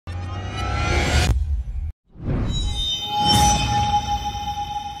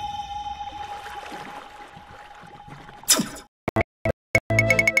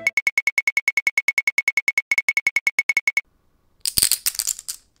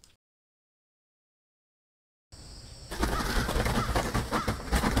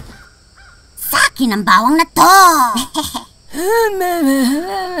Akin ang bawang na to!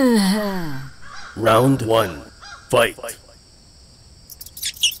 Round 1. Fight.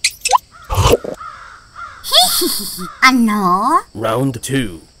 Ano? Round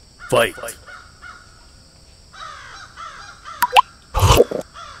 2. Fight.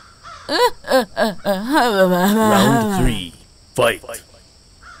 Round 3. Fight.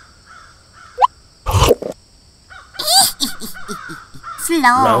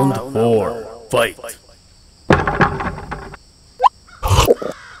 Slow. Round 4. Fight.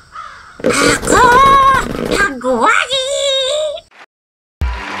 Ako! Hagwagi!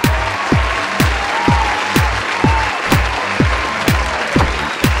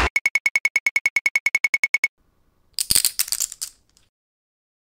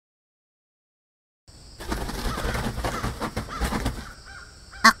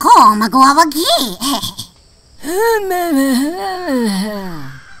 Ako ang magwawagi.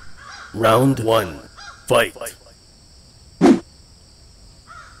 Round 1. Fight.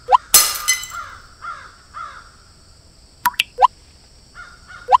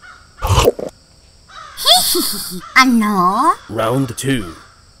 Ano? Round 2.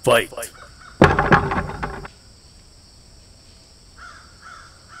 Fight.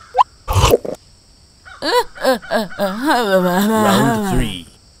 Round 3.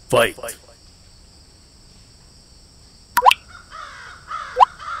 Fight.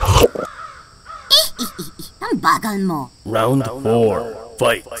 Ang bagal mo. Round 4.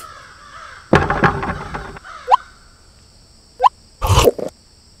 Fight.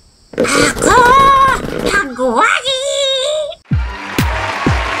 Ako! Hagwagi!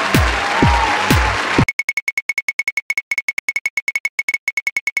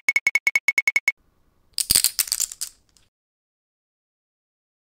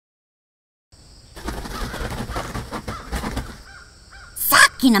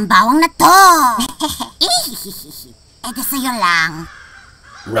 Sakin ang bawang na to! Edi sa'yo lang.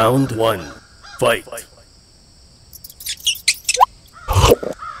 Round 1. Fight.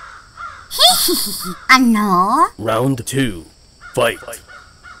 Ano? Round 2. Fight.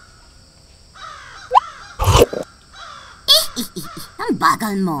 Ang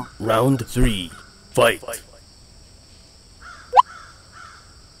bagal mo. Round 3. Fight.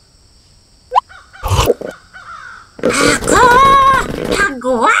 Ako!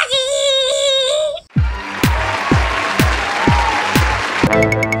 Hagwagi!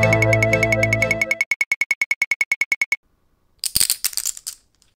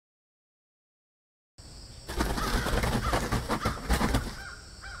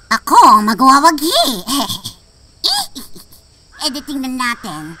 Ako ang magwawagi. Editing na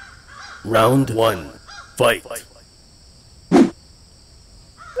natin. Round 1. Fight.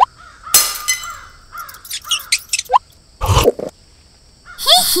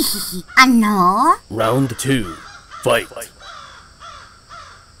 Ano? Round 2. Fight.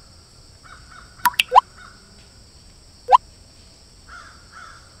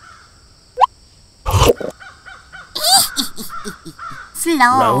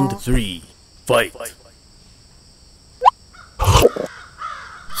 Slow. Round 3. Fight.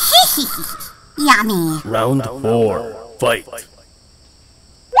 Yummy. Round 4. Fight.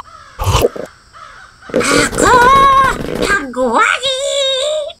 Ako! Hagwagi!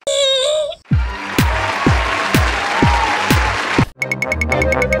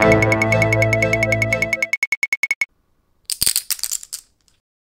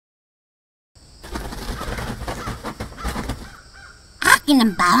 Akin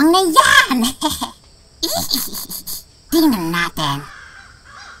ang bawang na yan! Tingnan natin.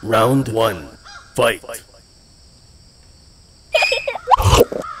 Round 1. Fight.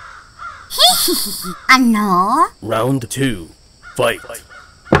 Ano? Round 2. Fight.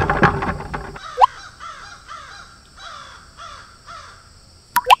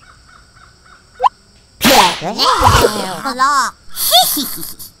 Bulok.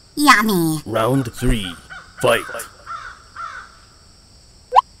 Yummy. Round 3. Fight.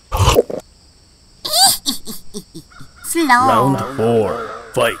 Slow. Round 4.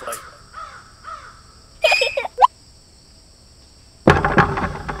 Fight.